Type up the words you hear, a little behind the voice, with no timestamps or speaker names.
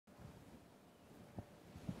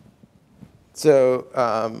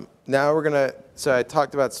So now we're going to, so I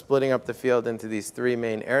talked about splitting up the field into these three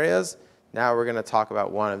main areas. Now we're going to talk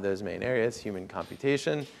about one of those main areas, human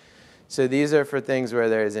computation. So these are for things where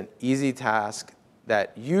there is an easy task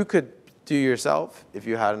that you could do yourself if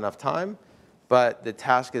you had enough time, but the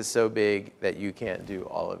task is so big that you can't do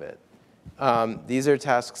all of it. These are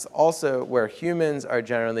tasks also where humans are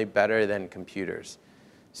generally better than computers.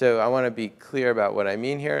 So I want to be clear about what I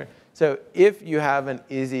mean here. So if you have an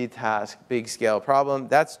easy task, big scale problem,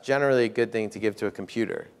 that's generally a good thing to give to a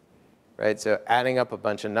computer, right? So adding up a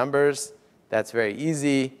bunch of numbers, that's very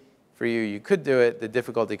easy for you. You could do it. The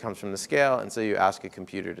difficulty comes from the scale, and so you ask a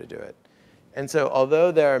computer to do it. And so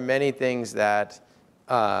although there are many things that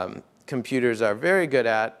computers are very good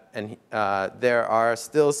at, and there are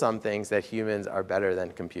still some things that humans are better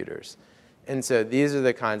than computers. And so these are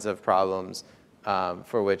the kinds of problems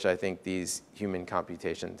for which I think these human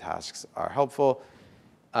computation tasks are helpful.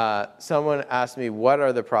 Someone asked me, what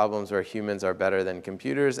are the problems where humans are better than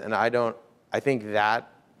computers? And I think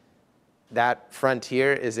that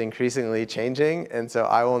frontier is increasingly changing. And so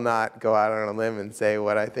I will not go out on a limb and say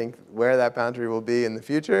what I think, where that boundary will be in the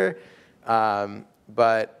future.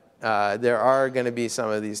 But there are going to be some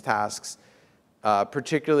of these tasks,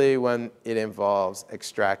 particularly when it involves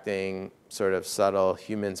extracting sort of subtle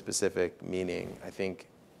human-specific meaning. I think,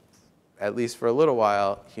 at least for a little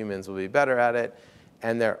while, humans will be better at it.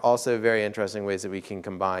 And there are also very interesting ways that we can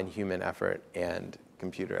combine human effort and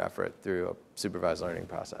computer effort through a supervised learning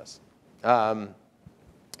process.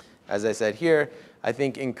 As I said here, I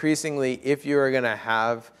think increasingly, if you are going to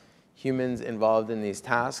have humans involved in these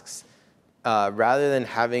tasks, rather than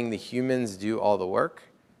having the humans do all the work,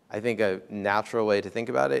 I think a natural way to think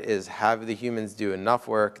about it is have the humans do enough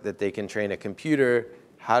work that they can train a computer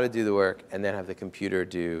how to do the work and then have the computer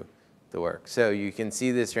do the work. So you can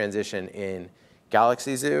see this transition in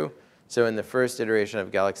Galaxy Zoo. So in the first iteration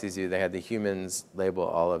of Galaxy Zoo, they had the humans label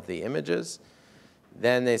all of the images.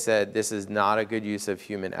 Then they said, this is not a good use of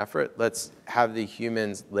human effort. Let's have the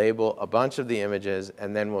humans label a bunch of the images,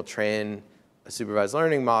 and then we'll train a supervised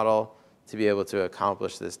learning model to be able to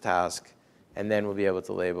accomplish this task. And then we'll be able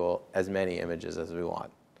to label as many images as we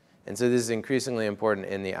want. And so this is increasingly important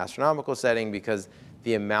in the astronomical setting because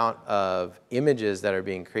the amount of images that are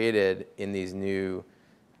being created in these new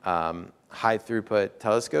high throughput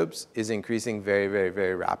telescopes is increasing very, very,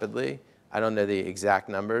 very rapidly. I don't know the exact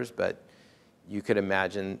numbers, but you could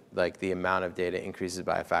imagine like the amount of data increases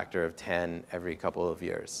by a factor of 10 every couple of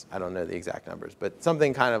years. I don't know the exact numbers, but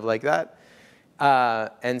something kind of like that.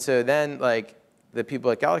 And so then like, the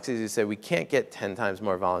people at Galaxy Zoo said, we can't get 10 times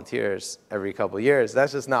more volunteers every couple of years.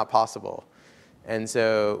 That's just not possible. And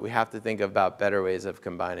so we have to think about better ways of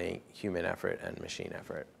combining human effort and machine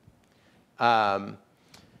effort.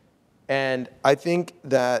 And I think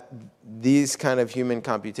that these kind of human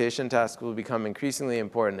computation tasks will become increasingly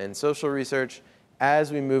important in social research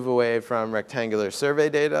as we move away from rectangular survey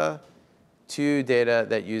data to data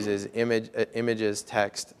that uses images,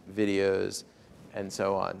 text, videos, and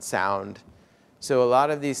so on, sound. So a lot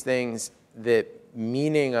of these things, the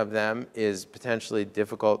meaning of them is potentially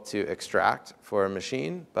difficult to extract for a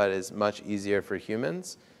machine, but is much easier for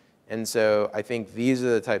humans. And so I think these are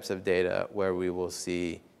the types of data where we will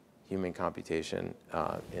see human computation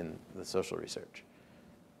in the social research.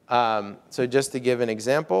 So just to give an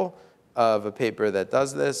example of a paper that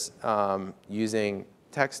does this using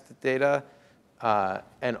text data,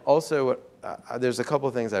 and also there's a couple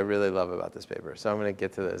of things I really love about this paper. So I'm going to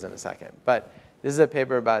get to those in a second. But this is a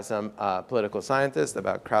paper by some political scientists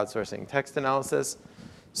about crowdsourcing text analysis.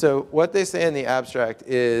 So what they say in the abstract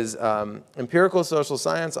is empirical social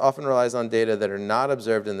science often relies on data that are not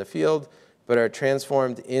observed in the field, but are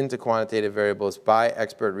transformed into quantitative variables by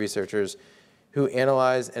expert researchers who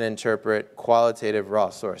analyze and interpret qualitative raw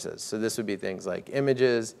sources. So this would be things like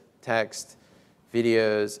images, text,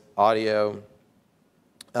 videos, audio.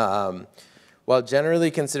 While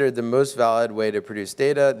generally considered the most valid way to produce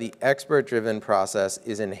data, the expert-driven process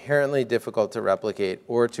is inherently difficult to replicate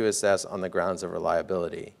or to assess on the grounds of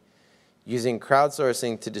reliability. Using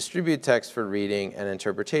crowdsourcing to distribute text for reading and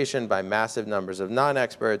interpretation by massive numbers of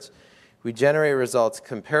non-experts, we generate results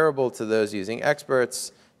comparable to those using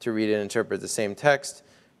experts to read and interpret the same text,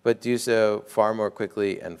 but do so far more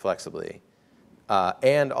quickly and flexibly,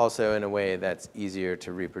 and also in a way that's easier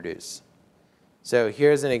to reproduce. So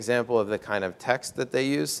here's an example of the kind of text that they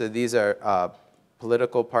use. So these are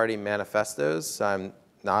political party manifestos. So I'm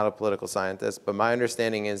not a political scientist, but my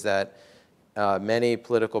understanding is that many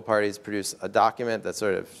political parties produce a document that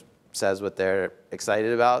sort of says what they're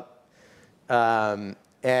excited about.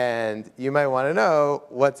 And you might want to know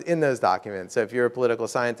what's in those documents. So if you're a political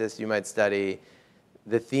scientist, you might study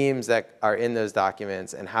the themes that are in those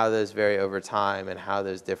documents and how those vary over time and how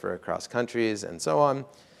those differ across countries and so on.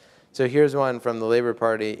 So here's one from the Labour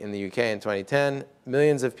Party in the UK in 2010.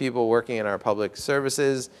 Millions of people working in our public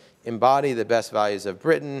services embody the best values of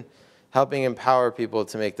Britain, helping empower people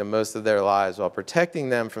to make the most of their lives while protecting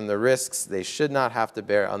them from the risks they should not have to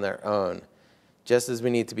bear on their own. Just as we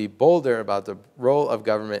need to be bolder about the role of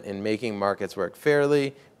government in making markets work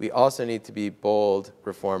fairly, we also need to be bold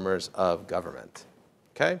reformers of government.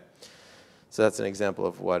 Okay? So that's an example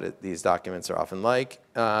of what these documents are often like.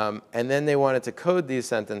 And then they wanted to code these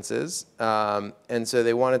sentences. And so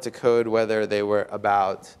they wanted to code whether they were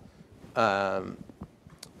about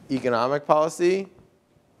economic policy,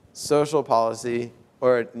 social policy,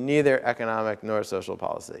 or neither economic nor social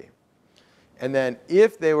policy. And then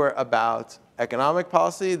if they were about economic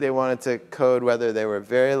policy, they wanted to code whether they were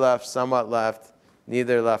very left, somewhat left,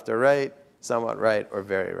 neither left or right, somewhat right, or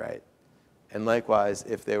very right. And likewise,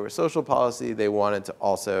 if they were social policy, they wanted to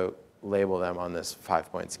also label them on this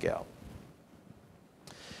 5-point scale.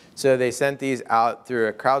 So they sent these out through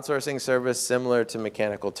a crowdsourcing service similar to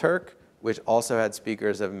Mechanical Turk, which also had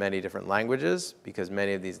speakers of many different languages, because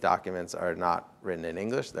many of these documents are not written in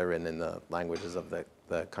English. They're written in the languages of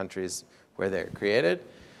the countries where they're created.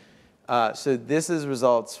 So this is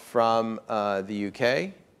results from the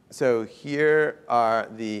UK. So here are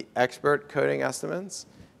the expert coding estimates.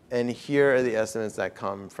 And here are the estimates that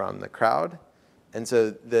come from the crowd. And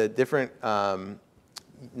so the different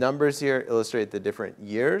numbers here illustrate the different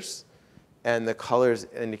years, and the colors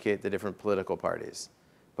indicate the different political parties.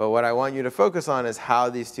 But what I want you to focus on is how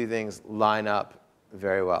these two things line up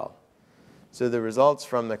very well. So the results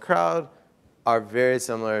from the crowd are very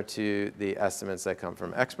similar to the estimates that come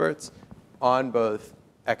from experts on both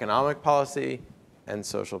economic policy and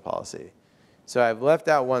social policy. So I've left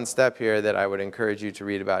out one step here that I would encourage you to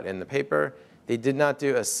read about in the paper. They did not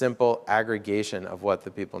do a simple aggregation of what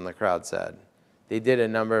the people in the crowd said. They did a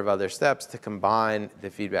number of other steps to combine the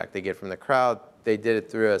feedback they get from the crowd. They did it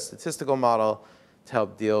through a statistical model to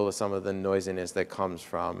help deal with some of the noisiness that comes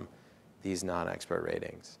from these non-expert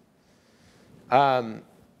ratings.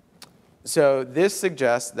 So this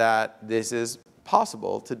suggests that this is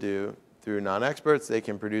possible to do through non-experts. They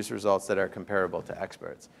can produce results that are comparable to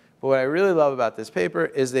experts. But what I really love about this paper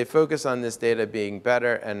is they focus on this data being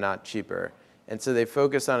better and not cheaper. And so they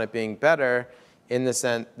focus on it being better in the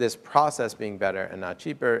sense, this process being better and not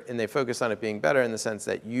cheaper. And they focus on it being better in the sense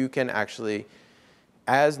that you can actually,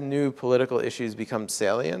 as new political issues become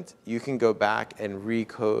salient, you can go back and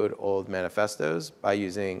recode old manifestos by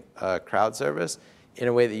using a crowd service in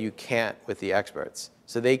a way that you can't with the experts.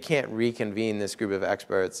 So they can't reconvene this group of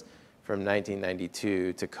experts from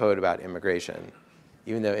 1992 to code about immigration,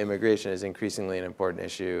 even though immigration is increasingly an important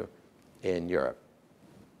issue in Europe.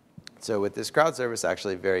 So with this crowd service,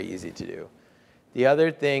 actually very easy to do. The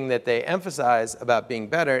other thing that they emphasize about being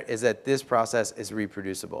better is that this process is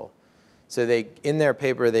reproducible. So in their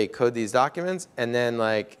paper, they code these documents, and then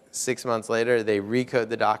like 6 months later, they recode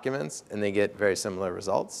the documents, and they get very similar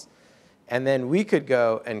results. And then we could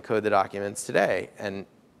go and code the documents today, and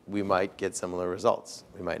we might get similar results.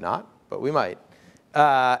 We might not, but we might.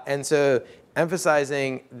 And so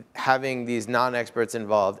emphasizing having these non-experts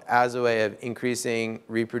involved as a way of increasing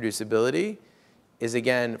reproducibility is,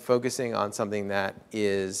 again, focusing on something that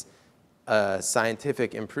is a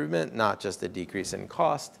scientific improvement, not just a decrease in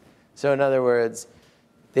cost. So in other words,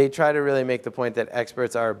 they try to really make the point that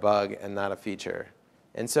experts are a bug and not a feature.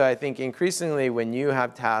 And so I think increasingly when you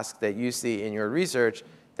have tasks that you see in your research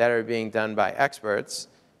that are being done by experts,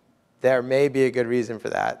 there may be a good reason for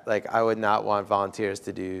that. Like, I would not want volunteers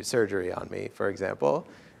to do surgery on me, for example.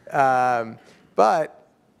 But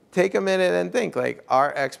take a minute and think, like,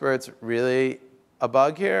 are experts really a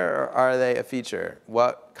bug here, or are they a feature?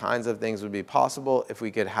 What kinds of things would be possible if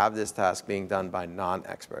we could have this task being done by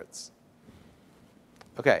non-experts?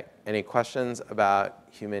 OK, any questions about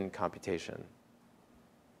human computation?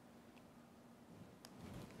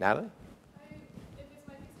 Natalie?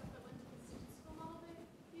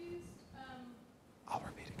 I'll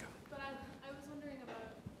repeat it. Go. But I was wondering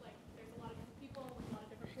about, like, there's a lot of different people with a lot of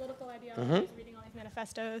different political ideologies reading all these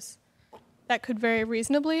manifestos that could very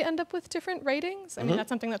reasonably end up with different ratings. I mean, that's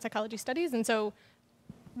something that psychology studies. And so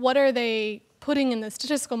what are they putting in the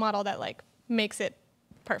statistical model that, like, makes it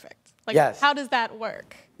perfect? Like, yes. How does that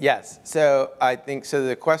work? Yes. So I think, so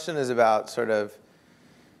the question is about sort of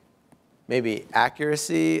maybe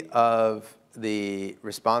accuracy of the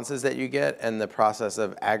responses that you get and the process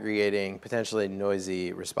of aggregating potentially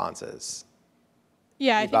noisy responses.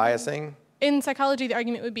 Yeah. Biasing? in psychology, the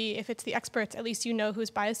argument would be if it's the experts, at least you know whose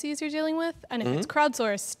biases you're dealing with. And if it's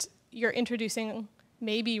crowdsourced, you're introducing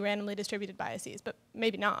maybe randomly distributed biases, but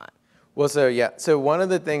maybe not. Well, so yeah. So one of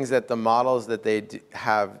the things that the models that they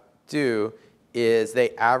do is they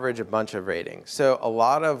average a bunch of ratings. So a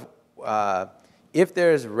lot of, if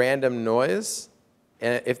there's random noise,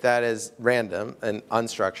 and if that is random and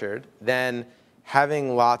unstructured, then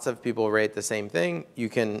having lots of people rate the same thing, you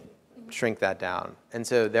can shrink that down. And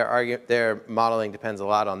so their modeling depends a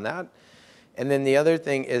lot on that. And then the other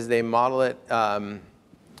thing is they model it,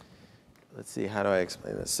 let's see, how do I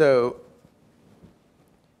explain this? So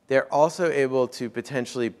they're also able to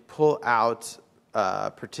potentially pull out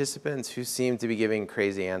participants who seem to be giving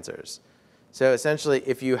crazy answers. So essentially,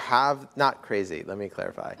 if you have, not crazy, let me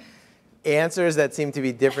clarify, answers that seem to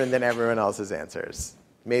be different than everyone else's answers.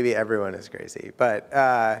 Maybe everyone is crazy,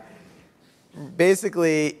 but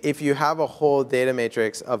basically, if you have a whole data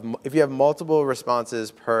matrix if you have multiple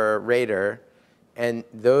responses per rater, and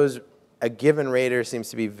a given rater seems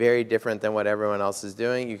to be very different than what everyone else is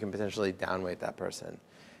doing, you can potentially downweight that person.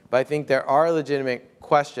 But I think there are legitimate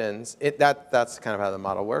questions. That's kind of how the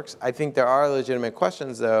model works. I think there are legitimate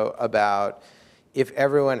questions, though, about if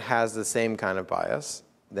everyone has the same kind of bias,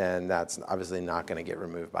 then that's obviously not going to get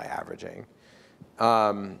removed by averaging.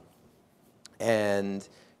 And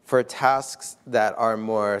for tasks that are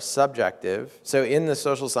more subjective, so in the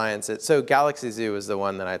social sciences, so Galaxy Zoo is the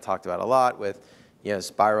one that I talked about a lot with,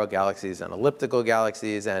 spiral galaxies and elliptical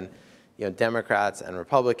galaxies, and Democrats and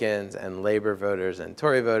Republicans and Labor voters and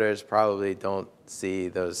Tory voters probably don't see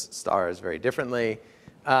those stars very differently.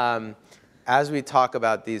 As we talk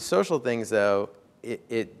about these social things, though,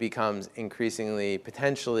 it becomes increasingly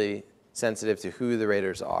potentially sensitive to who the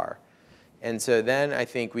raters are. And so then I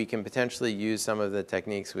think we can potentially use some of the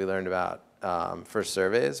techniques we learned about for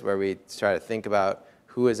surveys, where we try to think about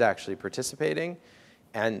who is actually participating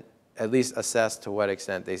and at least assess to what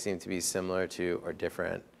extent they seem to be similar to or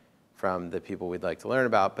different from the people we'd like to learn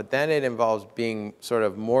about. But then it involves being sort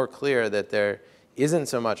of more clear that there isn't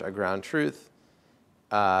so much a ground truth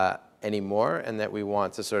anymore, and that we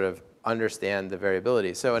want to sort of understand the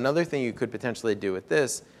variability. So another thing you could potentially do with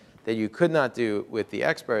this that you could not do with the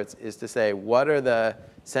experts is to say, what are the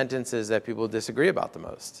sentences that people disagree about the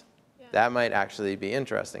most? Yeah. That might actually be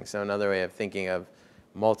interesting. So another way of thinking of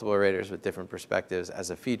multiple raters with different perspectives as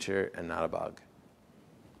a feature and not a bug.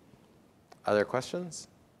 Other questions?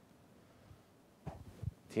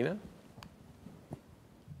 Tina?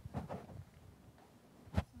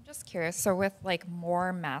 I'm just curious, so with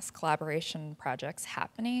more mass collaboration projects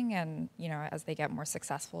happening and as they get more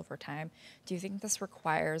successful over time, do you think this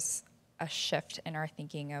requires a shift in our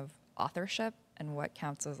thinking of authorship and what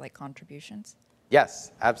counts as contributions?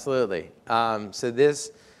 Yes, absolutely. So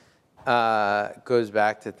this goes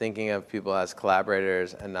back to thinking of people as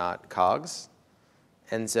collaborators and not cogs.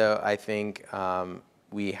 And so I think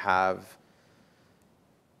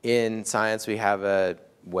in science, we have a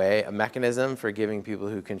mechanism for giving people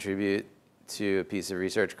who contribute to a piece of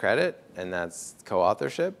research credit, and that's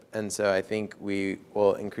co-authorship. And so I think we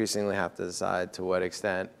will increasingly have to decide to what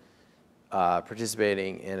extent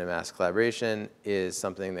participating in a mass collaboration is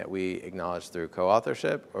something that we acknowledge through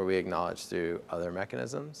co-authorship or we acknowledge through other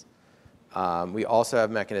mechanisms. We also have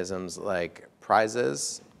mechanisms like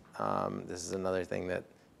prizes. This is another thing that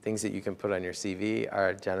things that you can put on your CV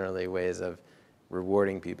are generally ways of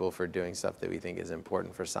rewarding people for doing stuff that we think is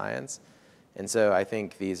important for science. And so I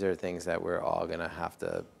think these are things that we're all going to have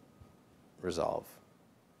to resolve.